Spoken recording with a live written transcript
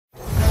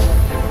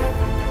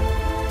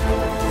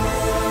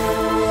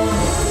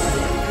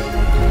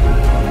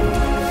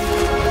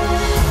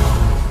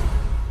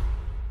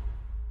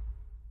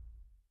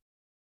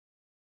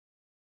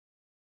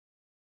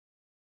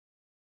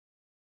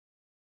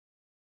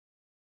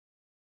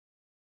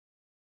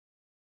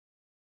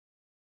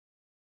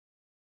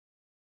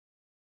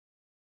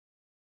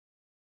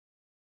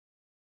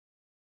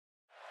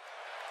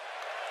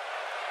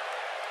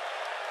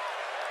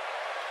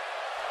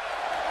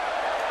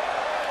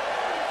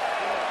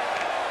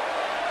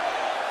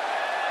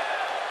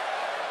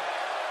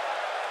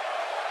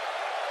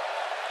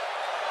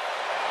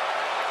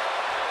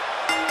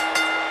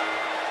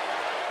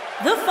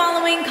The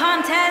following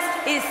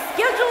contest is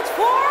scheduled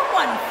for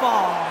one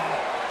fall.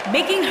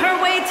 Making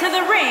her way to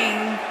the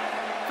ring,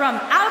 from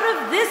out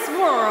of this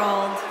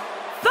world,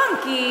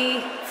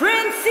 Funky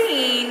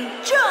Francine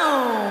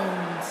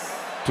Jones.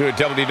 Two of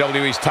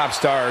WWE's top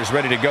stars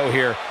ready to go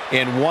here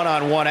in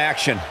one-on-one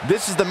action.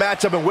 This is the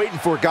match I've been waiting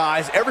for,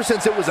 guys. Ever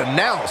since it was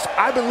announced,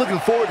 I've been looking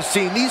forward to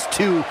seeing these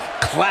two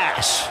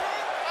clash.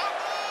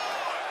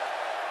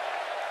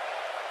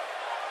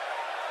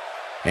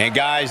 And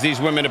guys,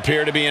 these women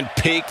appear to be in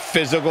peak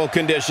physical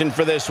condition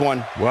for this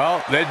one.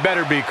 Well, they'd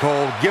better be,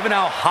 Cole. Given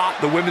how hot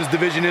the women's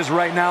division is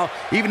right now,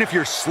 even if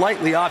you're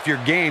slightly off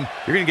your game,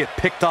 you're going to get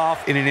picked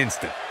off in an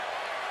instant.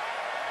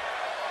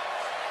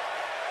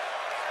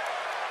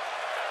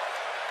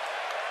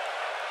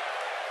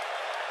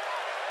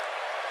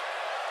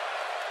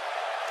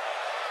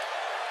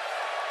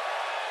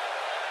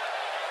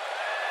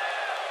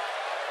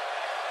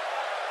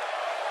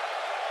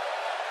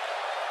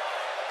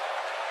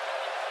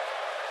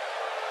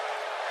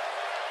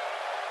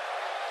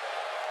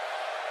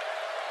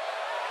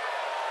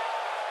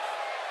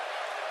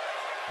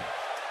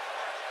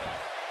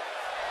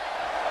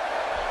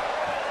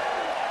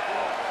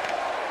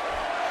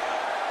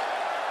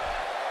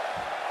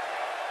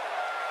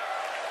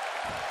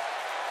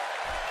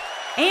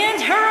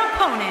 And her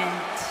opponent,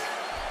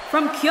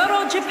 from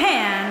Kyoto,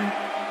 Japan,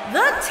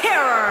 the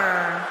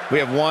Terror. We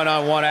have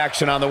one-on-one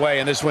action on the way,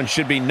 and this one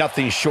should be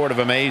nothing short of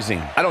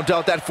amazing. I don't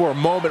doubt that for a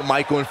moment,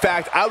 Michael. In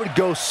fact, I would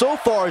go so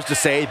far as to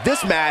say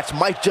this match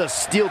might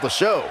just steal the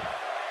show.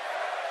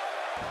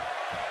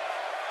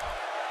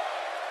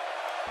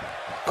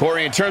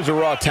 Corey, in terms of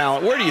raw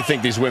talent, where do you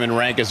think these women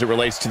rank as it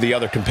relates to the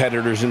other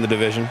competitors in the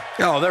division?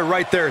 Oh, they're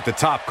right there at the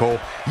top, Cole.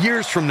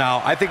 Years from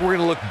now, I think we're going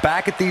to look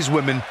back at these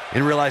women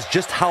and realize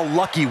just how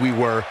lucky we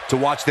were to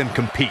watch them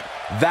compete.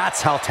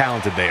 That's how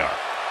talented they are.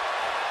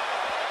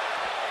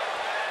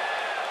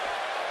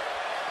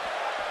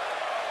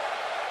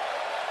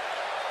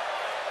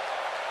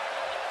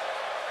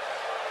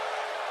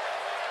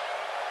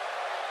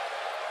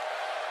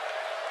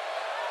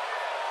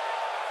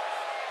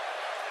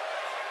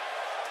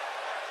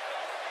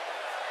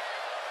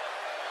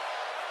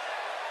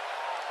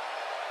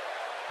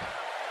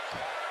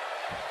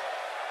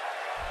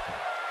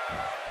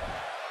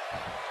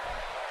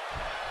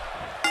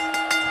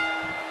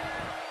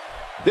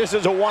 This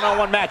is a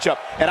one-on-one matchup,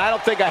 and I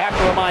don't think I have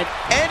to remind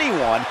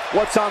anyone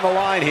what's on the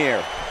line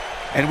here.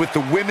 And with the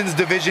women's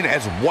division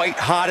as white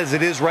hot as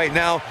it is right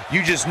now,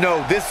 you just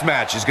know this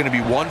match is going to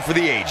be one for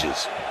the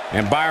ages.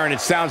 And Byron,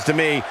 it sounds to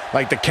me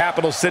like the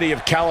capital city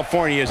of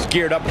California is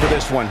geared up for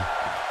this one.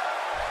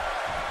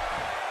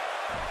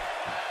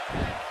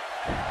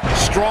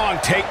 Strong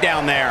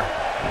takedown there.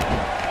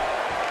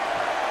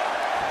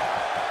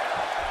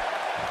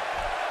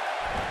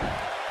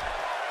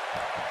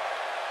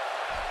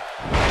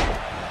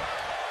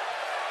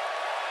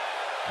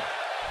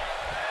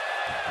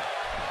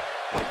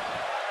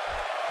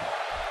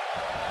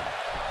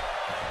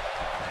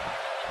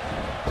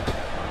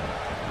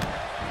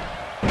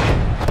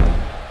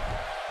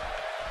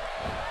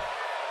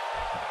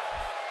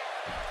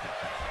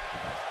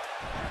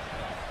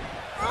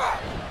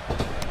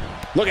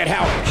 Look at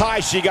how high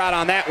she got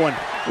on that one.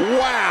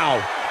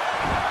 Wow.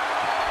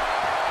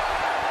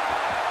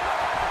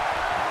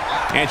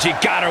 And she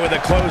got her with a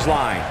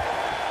clothesline.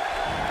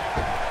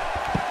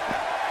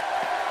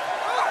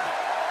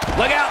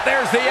 Look out,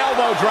 there's the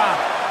elbow drop.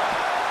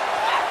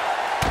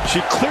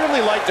 She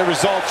clearly liked the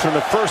results from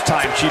the first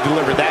time she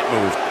delivered that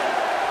move.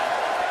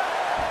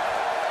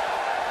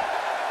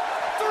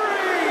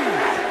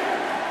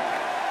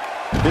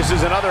 This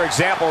is another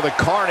example of the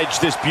carnage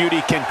this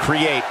beauty can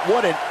create.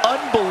 What an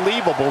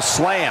unbelievable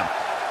slam.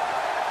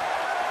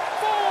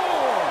 4,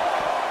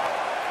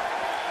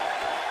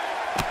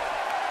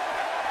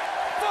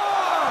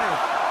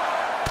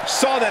 5.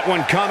 Saw that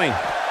one coming.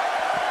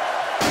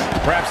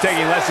 Perhaps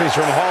taking lessons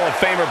from Hall of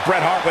Famer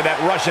Bret Hart with that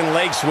Russian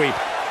leg sweep.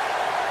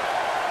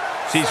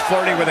 She's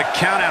flirting with a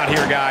count out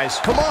here, guys.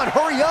 Come on,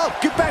 hurry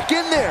up. Get back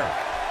in there.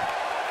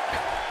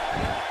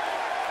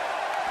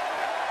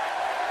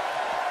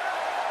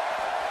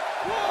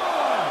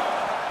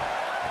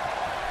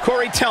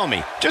 Corey, tell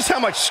me, just how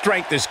much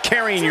strength does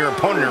carrying your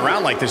opponent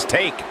around like this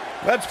take?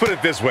 Let's put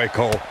it this way,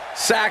 Cole.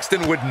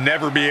 Saxton would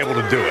never be able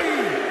to do it.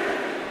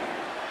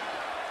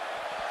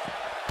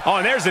 Oh,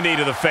 and there's a knee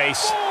to the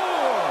face. 4,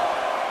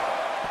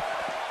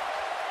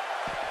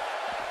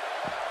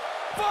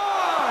 5,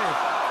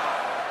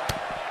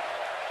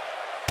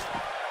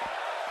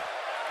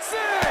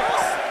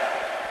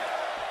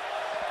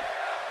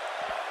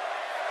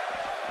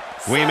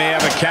 6. We may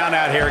have a count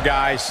out here,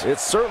 guys. It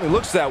certainly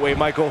looks that way,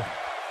 Michael.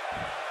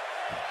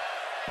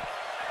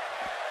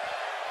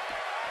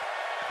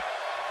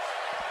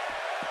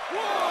 1,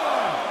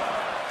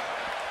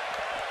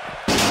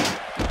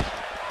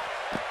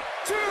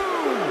 2.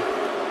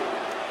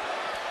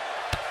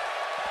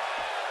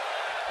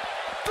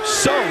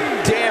 So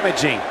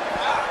damaging.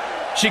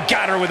 She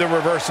got her with a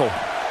reversal. 4.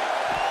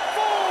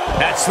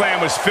 That slam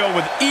was filled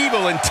with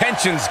evil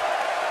intentions. 5.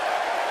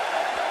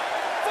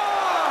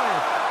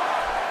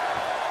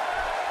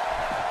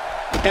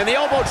 And the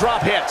elbow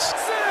drop hits. 6.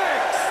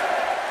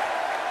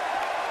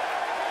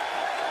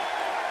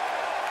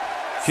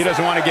 She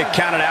doesn't want to get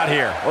counted out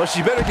here. Well,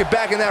 she better get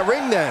back in that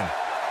ring then.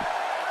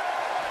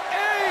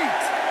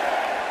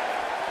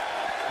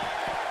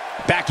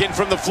 8. Back in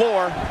from the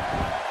floor.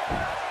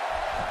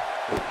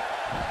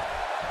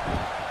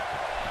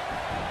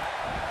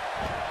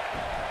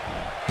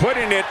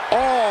 Putting it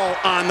all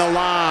on the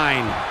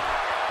line.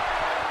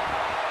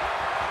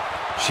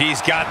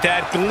 She's got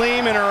that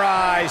gleam in her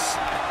eyes.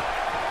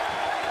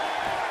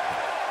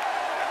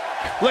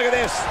 Look at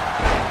this.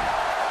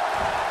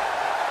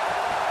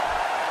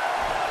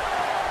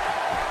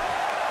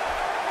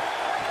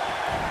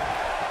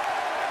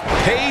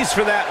 Pays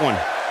for that one.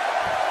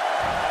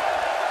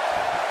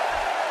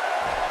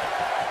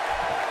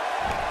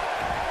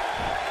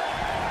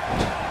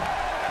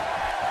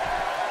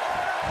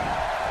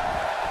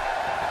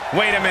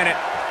 Wait a minute.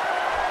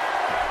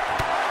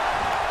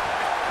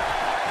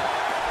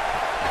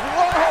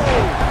 Whoa!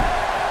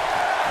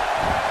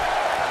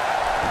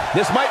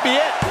 This might be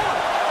it.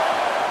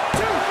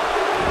 1,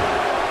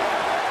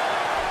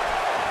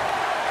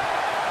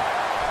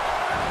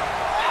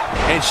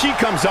 2. And she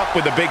comes up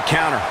with a big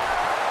counter.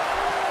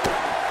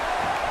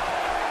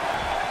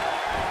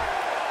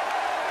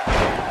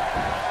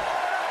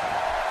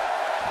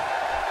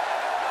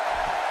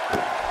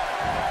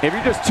 If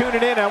you're just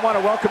tuning in, I want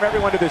to welcome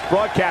everyone to this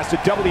broadcast of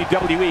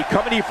WWE,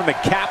 coming to you from the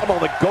capital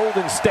of the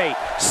Golden State,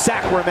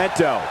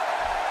 Sacramento.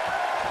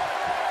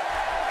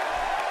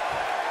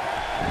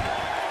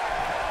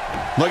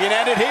 Looking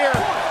at it here.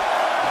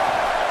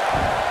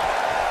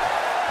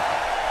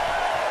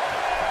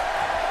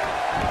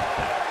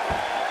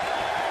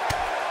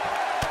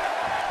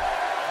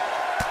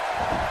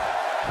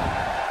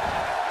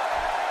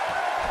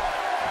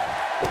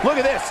 Look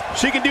at this.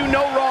 She can do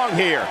no wrong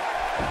here.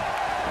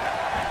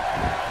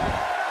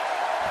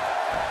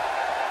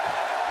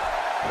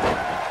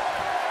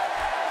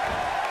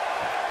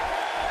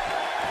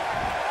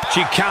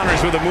 She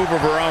counters with a move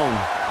of her own.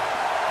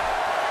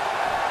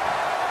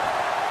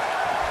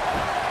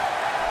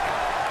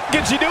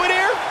 Can she do it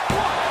here?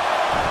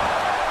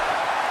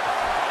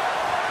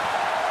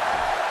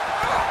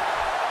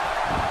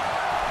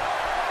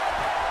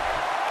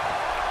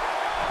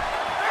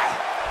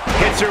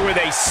 Hits her with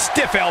a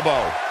stiff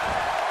elbow.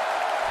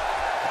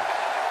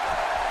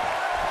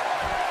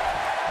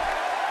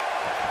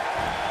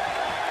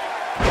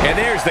 And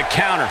there's the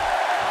counter.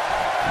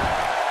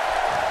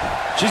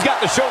 She's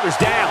got the shoulders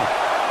down.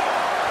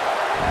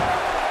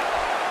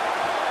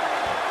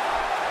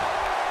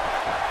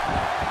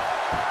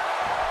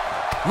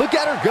 Look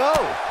at her go.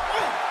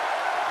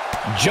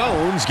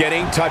 Jones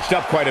getting touched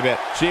up quite a bit.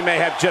 She may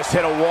have just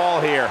hit a wall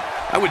here.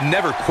 I would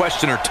never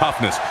question her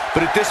toughness,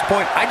 but at this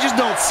point, I just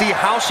don't see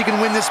how she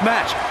can win this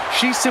match.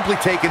 She's simply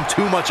taken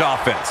too much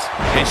offense.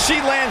 And she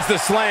lands the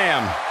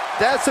slam.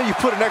 That's how you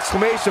put an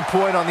exclamation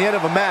point on the end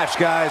of a match,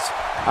 guys.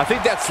 I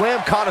think that slam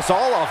caught us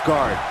all off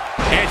guard.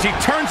 And she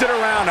turns it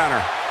around on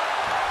her.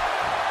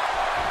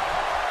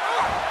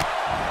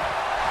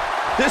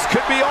 This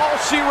could be all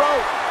she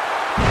wrote.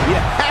 You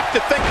have to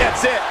think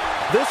that's it.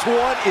 This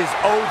one is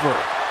over.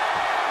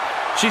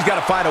 She's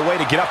got to find a way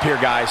to get up here,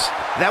 guys.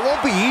 That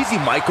won't be easy,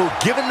 Michael,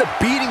 given the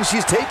beating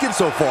she's taken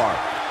so far.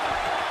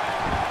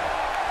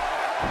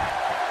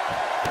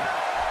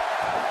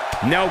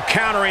 No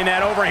countering that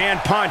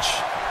overhand punch.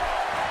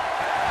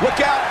 Look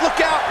out,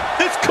 look out.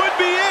 This could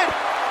be it.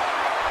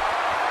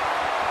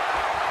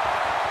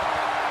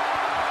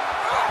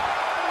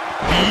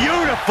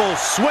 Beautiful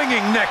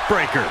swinging neck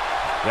breaker.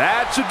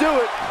 That should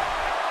do it.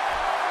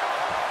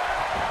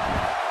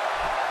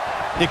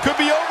 It could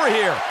be over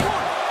here. 1,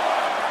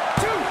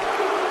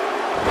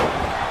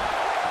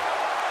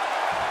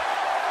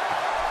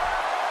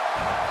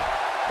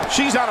 2.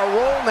 She's on a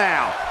roll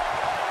now.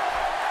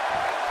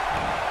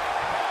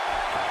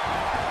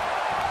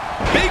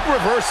 Big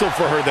reversal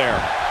for her there.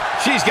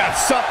 She's got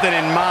something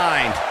in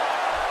mind.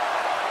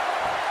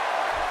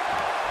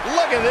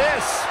 Look at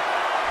this.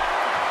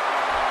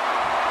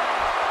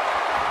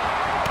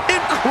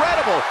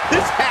 Incredible.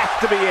 This has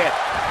to be it.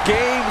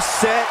 Game,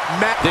 set,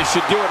 match. This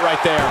should do it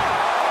right there.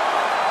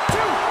 2.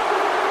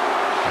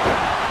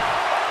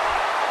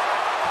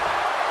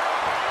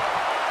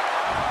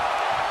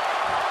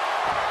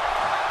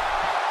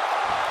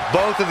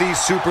 Both of these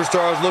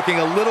superstars looking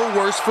a little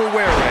worse for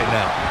wear right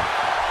now.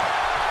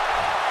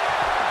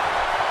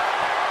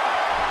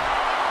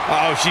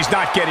 Oh, she's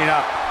not getting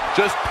up.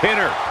 Just pin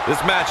her. This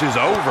match is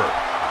over.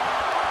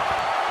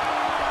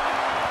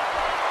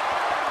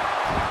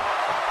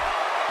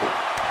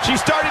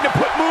 She's starting to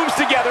put moves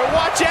together.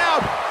 Watch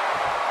out.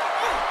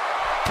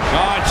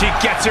 Oh, and she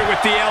gets her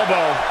with the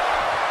elbow.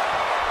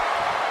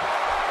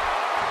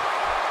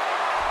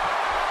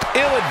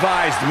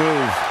 Ill-advised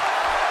move.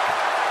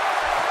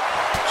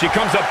 She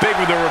comes up big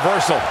with a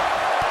reversal.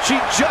 She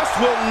just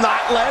will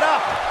not let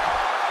up.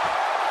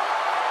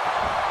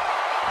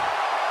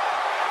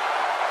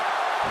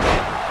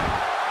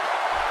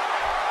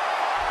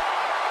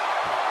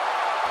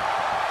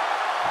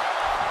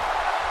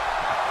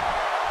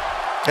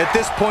 At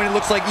this point, it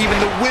looks like even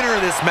the winner of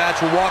this match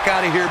will walk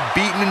out of here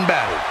beaten and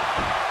battered.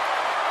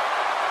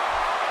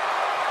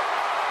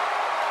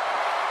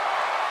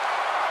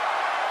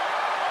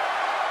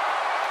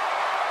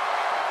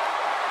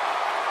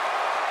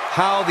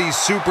 How these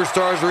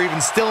superstars are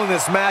even still in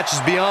this match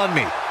is beyond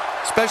me,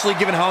 especially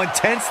given how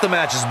intense the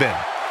match has been.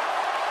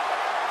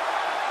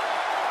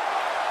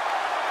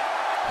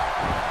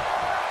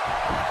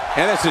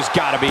 And this has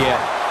got to be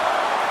it.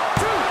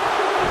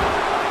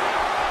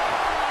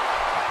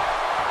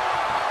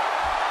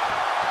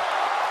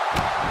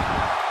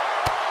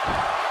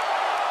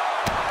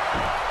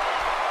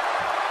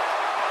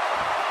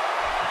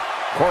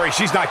 Corey,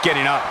 she's not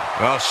getting up.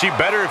 Well, she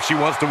better if she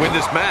wants to win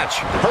this match.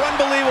 Her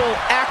unbelievable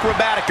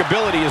acrobatic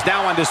ability is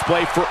now on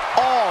display for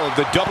all of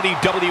the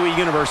WWE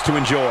Universe to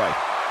enjoy.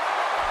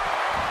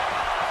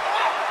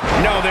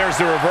 No, there's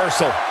the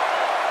reversal.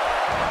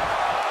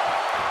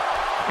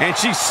 And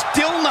she's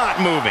still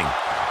not moving.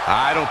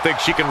 I don't think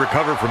she can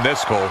recover from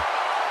this, Cole.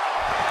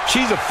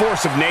 She's a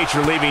force of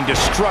nature, leaving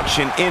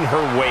destruction in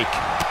her wake.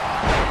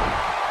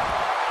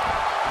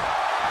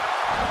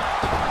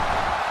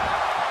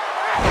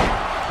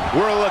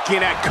 We're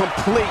looking at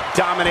complete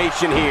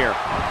domination here.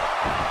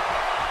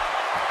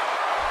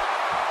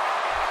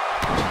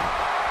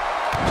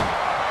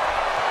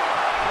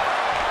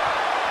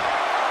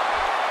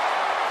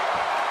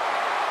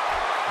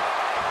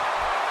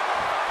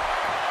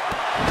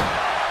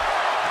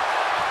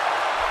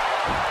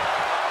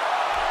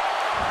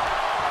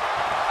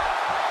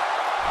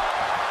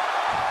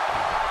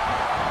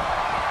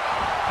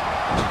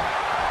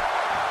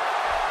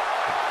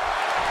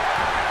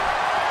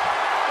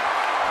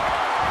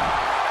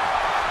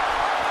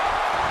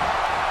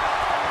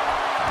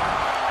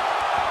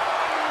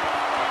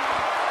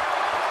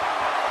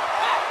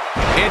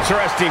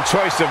 Interesting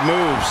choice of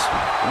moves.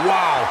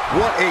 Wow,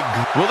 what a...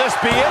 Will this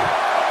be it?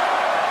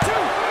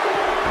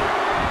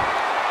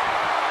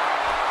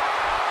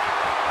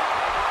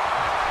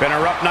 Been a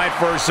rough night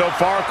for her so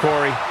far,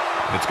 Corey.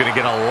 It's going to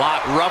get a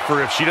lot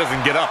rougher if she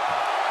doesn't get up.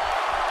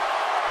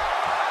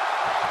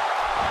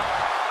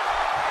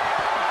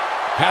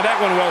 Had that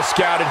one well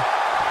scouted.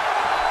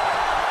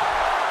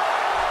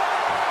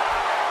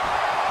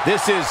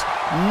 This is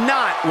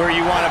not where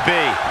you want to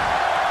be.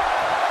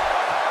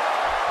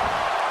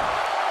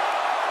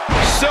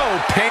 So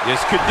painful.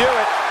 This could do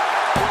it.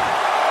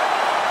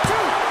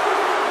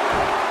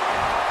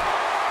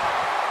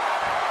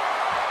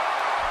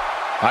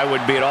 I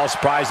wouldn't be at all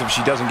surprised if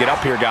she doesn't get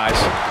up here, guys.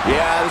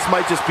 Yeah, this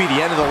might just be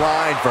the end of the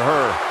line for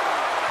her.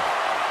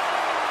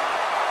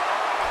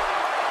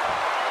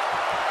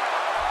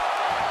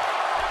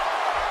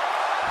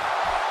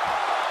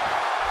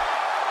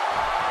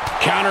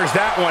 Counters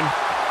that one.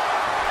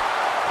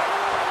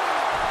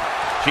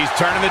 She's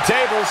turning the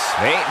tables.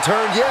 They ain't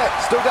turned yet.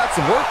 Still got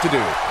some work to do.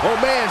 Oh,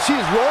 man,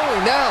 she's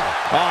rolling now.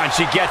 Oh, and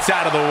she gets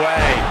out of the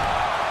way.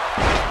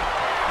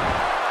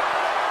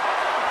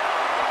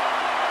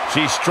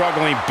 She's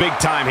struggling big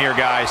time here,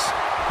 guys.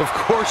 Of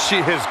course she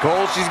is,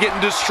 Cole. She's getting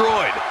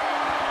destroyed.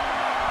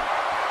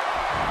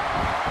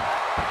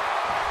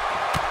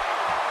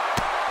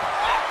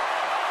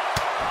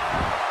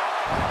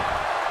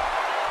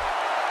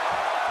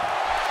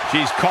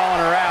 She's calling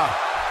her out.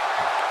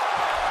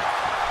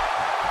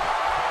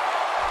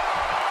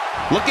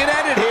 Looking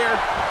at it here.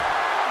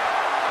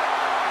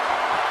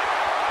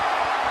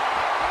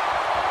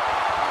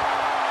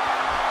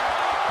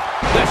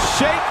 The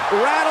shake,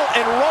 rattle,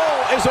 and roll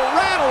is a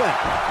rattling.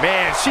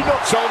 Man, she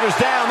knows. Shoulders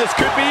down. This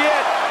could be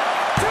it.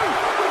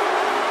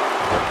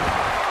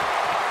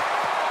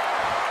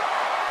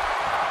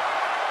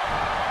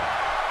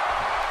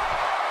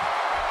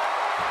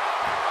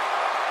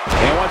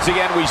 And once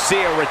again, we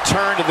see a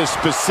return to the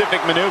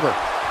specific maneuver.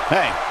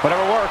 Hey,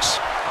 whatever works.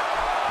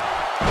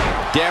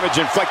 Damage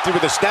inflicted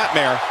with a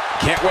snapmare.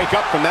 Can't wake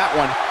up from that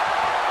one.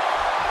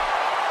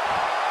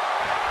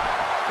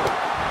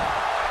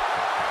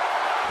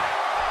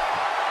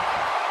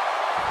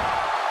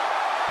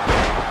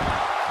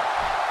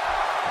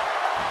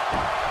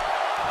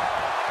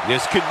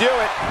 This could do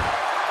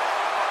it.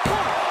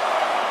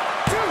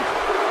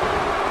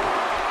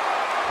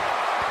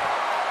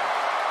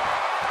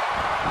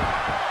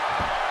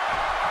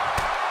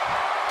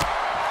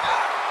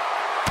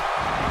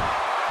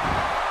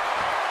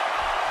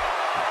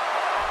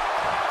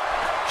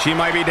 She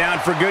might be down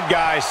for good,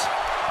 guys.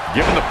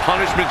 Given the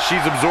punishment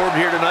she's absorbed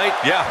here tonight,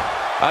 yeah,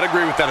 I'd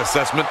agree with that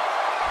assessment.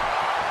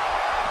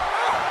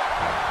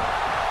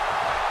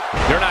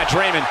 They're not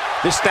dreaming.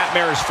 This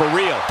snapmare is for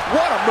real.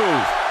 What a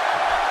move.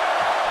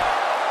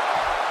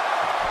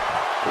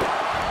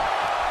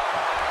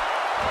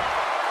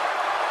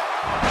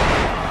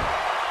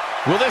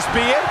 Will this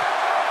be it?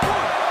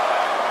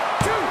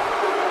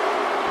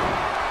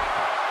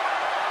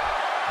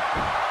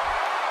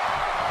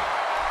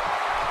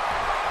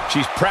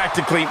 She's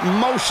practically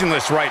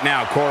motionless right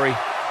now, Corey.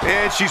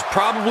 And she's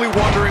probably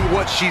wondering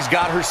what she's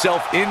got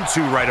herself into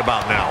right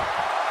about now.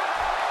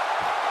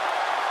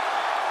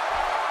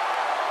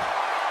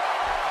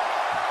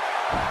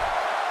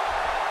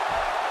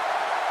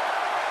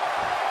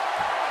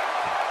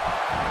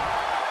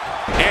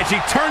 And she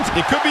turns.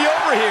 It could be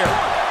over here.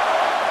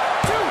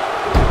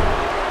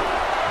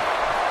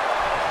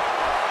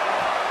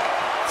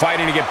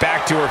 Fighting to get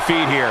back to her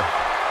feet here.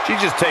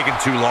 She's just taking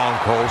too long,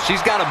 Cole.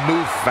 She's got to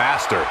move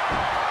faster.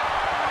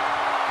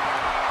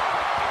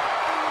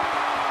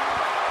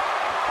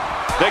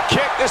 The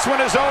kick, this one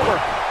is over.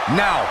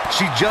 Now,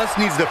 she just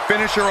needs to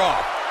finish her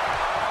off.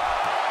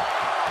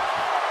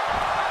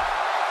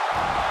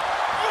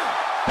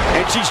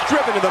 And she's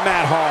driven to the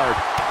mat hard.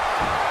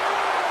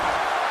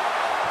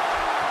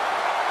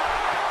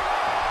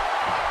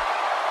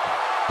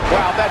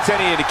 Wow, if that's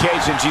any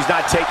indication, she's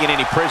not taking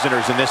any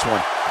prisoners in this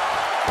one.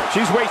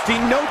 She's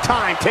wasting no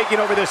time taking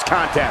over this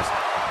contest.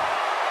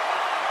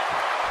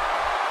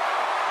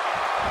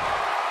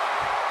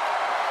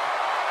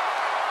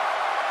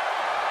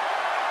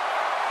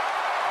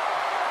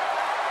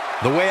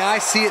 The way I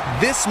see it,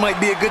 this might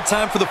be a good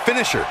time for the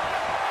finisher.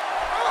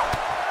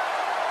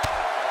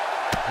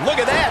 Look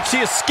at that, she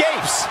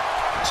escapes.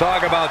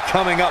 Talk about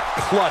coming up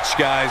clutch,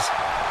 guys.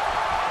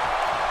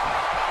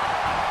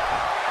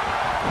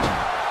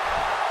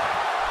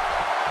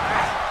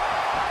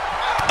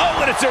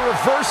 Oh, and it's a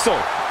reversal.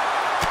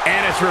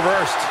 And it's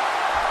reversed.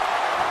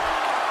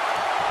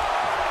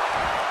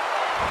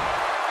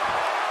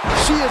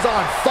 She is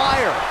on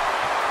fire.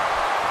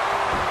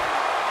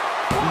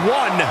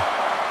 1,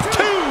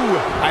 2.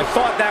 I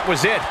thought that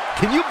was it.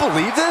 Can you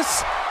believe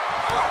this?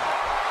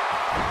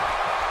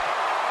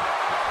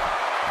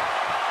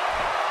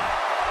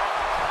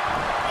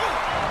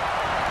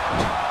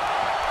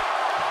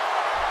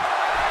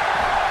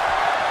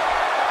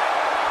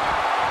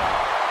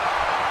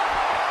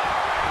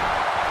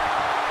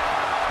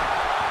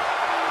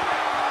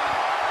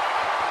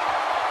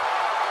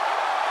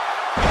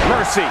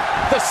 Mercy,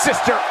 the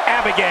sister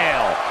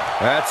Abigail.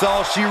 That's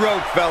all she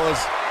wrote,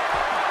 fellas.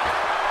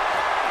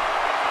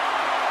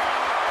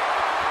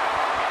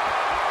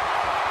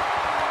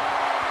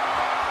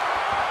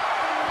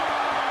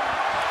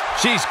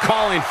 She's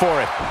calling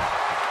for it.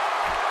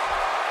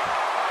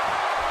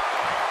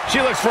 She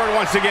looks for it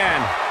once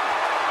again.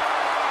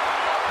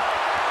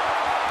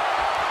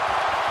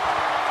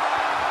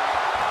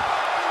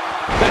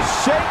 The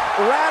shake,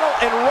 rattle,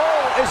 and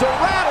roll is a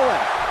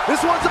rattling.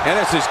 This one's And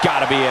this has got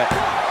to be it.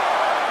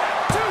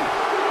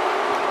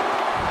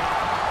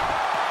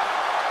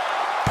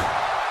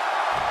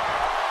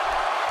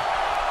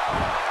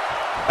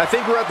 I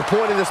think we're at the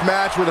point in this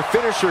match where the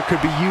finisher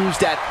could be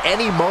used at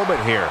any moment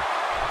here.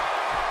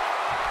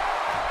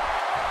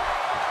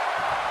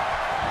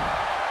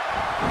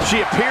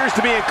 She appears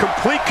to be in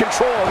complete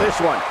control of this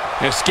one.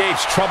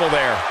 Escapes trouble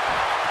there.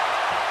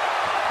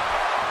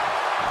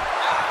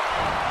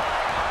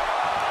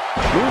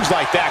 Moves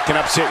like that can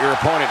upset your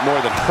opponent more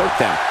than hurt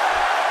them.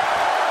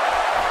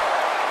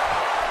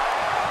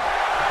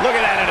 Look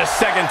at that at a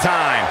second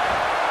time.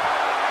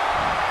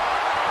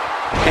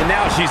 And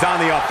now she's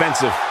on the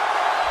offensive.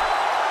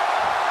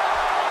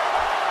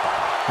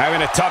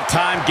 Having a tough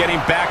time getting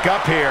back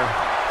up here.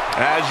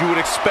 As you would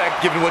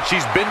expect, given what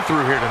she's been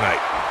through here tonight.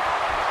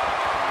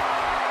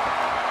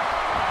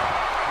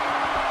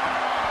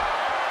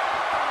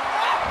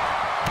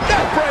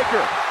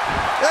 Neckbreaker.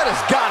 That has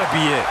got to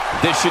be it.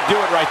 This should do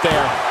it right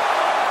there.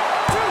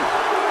 2,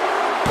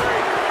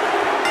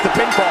 3. The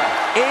pinfall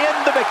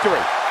and the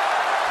victory.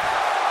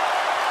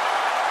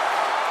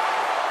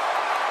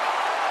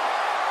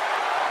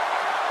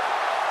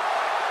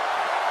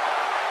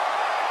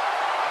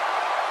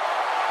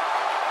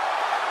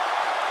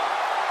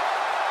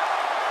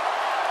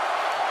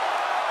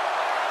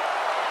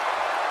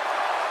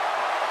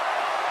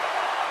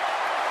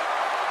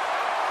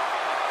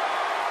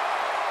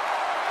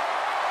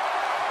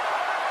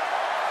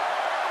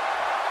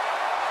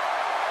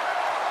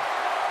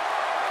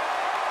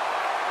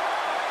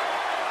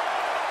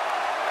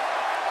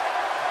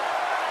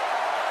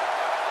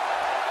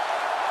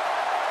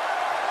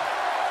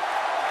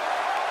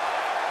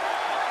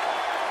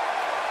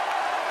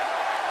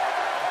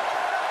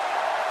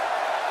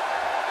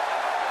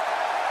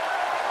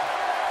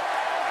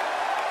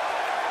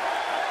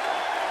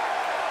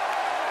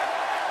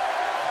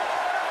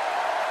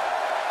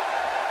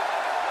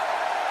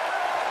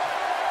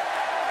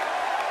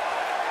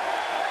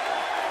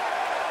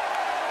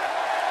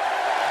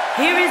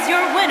 Here is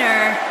your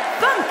winner,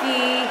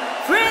 Funky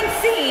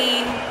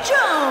Francine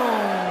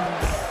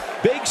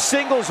Jones. Big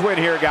singles win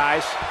here,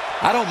 guys.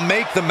 I don't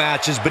make the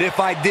matches, but if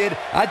I did,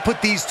 I'd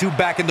put these two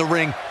back in the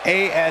ring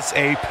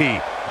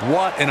ASAP.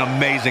 What an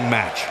amazing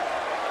match.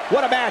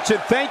 What a match,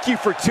 and thank you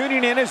for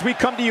tuning in as we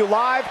come to you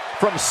live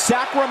from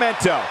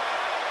Sacramento.